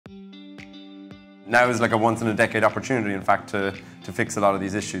Now is like a once-in-a-decade opportunity, in fact, to fix a lot of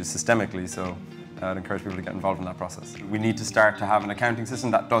these issues systemically. So I'd encourage people to get involved in that process. We need to start to have an accounting system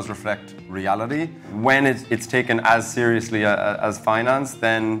that does reflect reality. When it's taken as seriously as finance,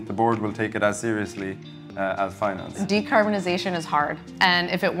 then the board will take it as seriously as finance. Decarbonization is hard, and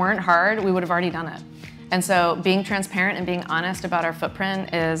if it weren't hard, we would have already done it. And so being transparent and being honest about our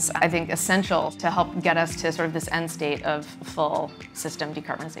footprint is, I think, essential to help get us to sort of this end state of full system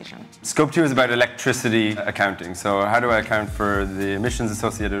decarbonization. Scope 2 is about electricity accounting. So how do I account for the emissions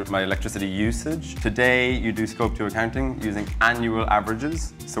associated with my electricity usage? Today, you do Scope 2 accounting using annual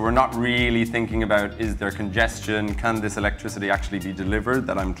averages. So we're not really thinking about, is there congestion? Can this electricity actually be delivered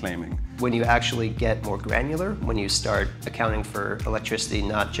that I'm claiming? When you actually get more granular, when you start accounting for electricity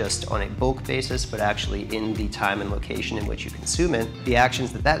not just on a bulk basis, but actually in the time and location in which you consume it, the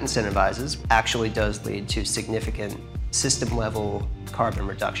actions that incentivizes actually does lead to significant system-level carbon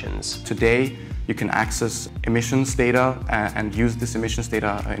reductions. Today, you can access emissions data and use this emissions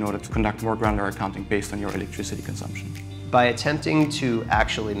data in order to conduct more granular accounting based on your electricity consumption. By attempting to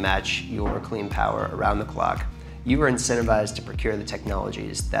actually match your clean power around the clock, you are incentivized to procure the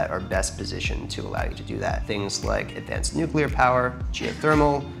technologies that are best positioned to allow you to do that. Things like advanced nuclear power,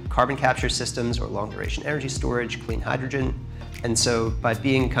 geothermal, carbon capture systems or long-duration energy storage, clean hydrogen. And so by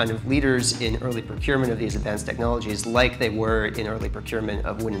being kind of leaders in early procurement of these advanced technologies, like they were in early procurement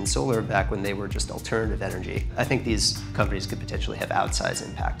of wind and solar back when they were just alternative energy, I think these companies could potentially have outsized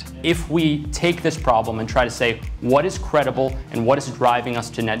impact. If we take this problem and try to say what is credible and what is driving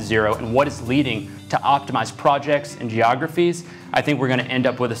us to net zero and what is leading to optimized projects and geographies, I think we're going to end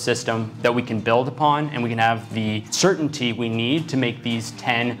up with a system that we can build upon and we can have the certainty we need to make these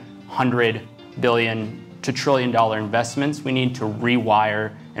 10, 100 billion to $1 trillion investments we need to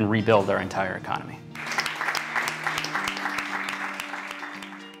rewire and rebuild our entire economy.